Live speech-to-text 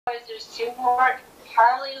There's two more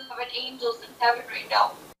Harley loving angels in heaven right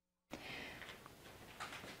now.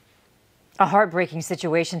 A heartbreaking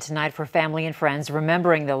situation tonight for family and friends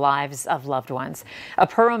remembering the lives of loved ones. A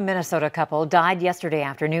Perham, Minnesota couple died yesterday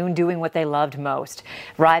afternoon doing what they loved most,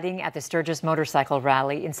 riding at the Sturgis Motorcycle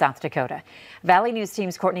Rally in South Dakota. Valley News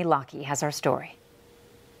Team's Courtney Lockey has our story.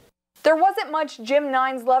 There wasn't much Jim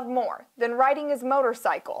Nines loved more than riding his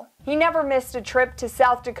motorcycle. He never missed a trip to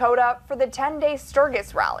South Dakota for the 10-day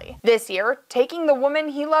Sturgis Rally. This year, taking the woman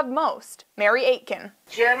he loved most, Mary Aitken.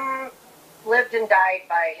 Jim lived and died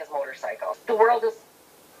by his motorcycle. The world is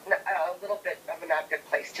a little bit of a not good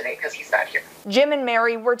place today because he's not here. Jim and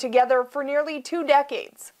Mary were together for nearly 2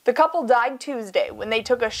 decades. The couple died Tuesday when they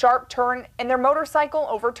took a sharp turn and their motorcycle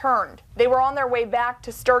overturned. They were on their way back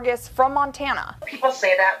to Sturgis from Montana. People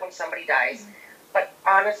say that when somebody dies, but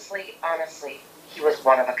honestly, he was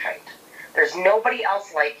one of a kind. There's nobody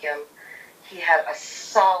else like him. He had a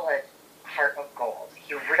solid heart of gold.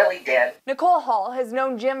 He really did. Nicole Hall has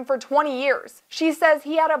known Jim for 20 years. She says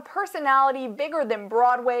he had a personality bigger than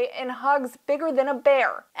Broadway and hugs bigger than a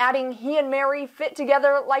bear, adding he and Mary fit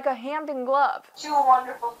together like a hand in glove. Two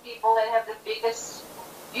wonderful people that have the biggest,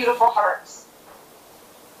 beautiful hearts.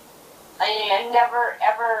 I never,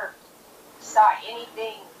 ever saw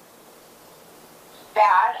anything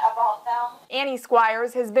bad about them. Annie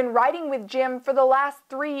Squires has been riding with Jim for the last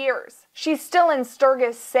 3 years. She's still in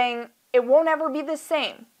Sturgis saying, "It won't ever be the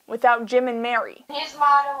same without Jim and Mary." His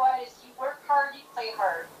motto was, you work hard, you play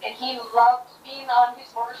hard. And he loved being on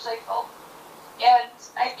his motorcycle. And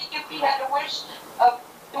I think if he had a wish of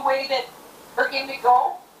the way that for him to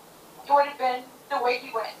go, it would have been the way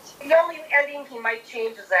he went. The only ending he might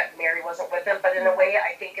change is that Mary wasn't with him, but in a way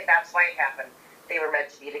I think that's why it happened. They were meant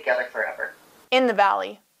to be together forever. In the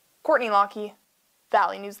Valley, Courtney Lockey,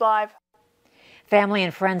 Valley News Live. Family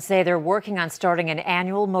and friends say they're working on starting an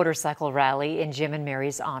annual motorcycle rally in Jim and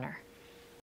Mary's honor.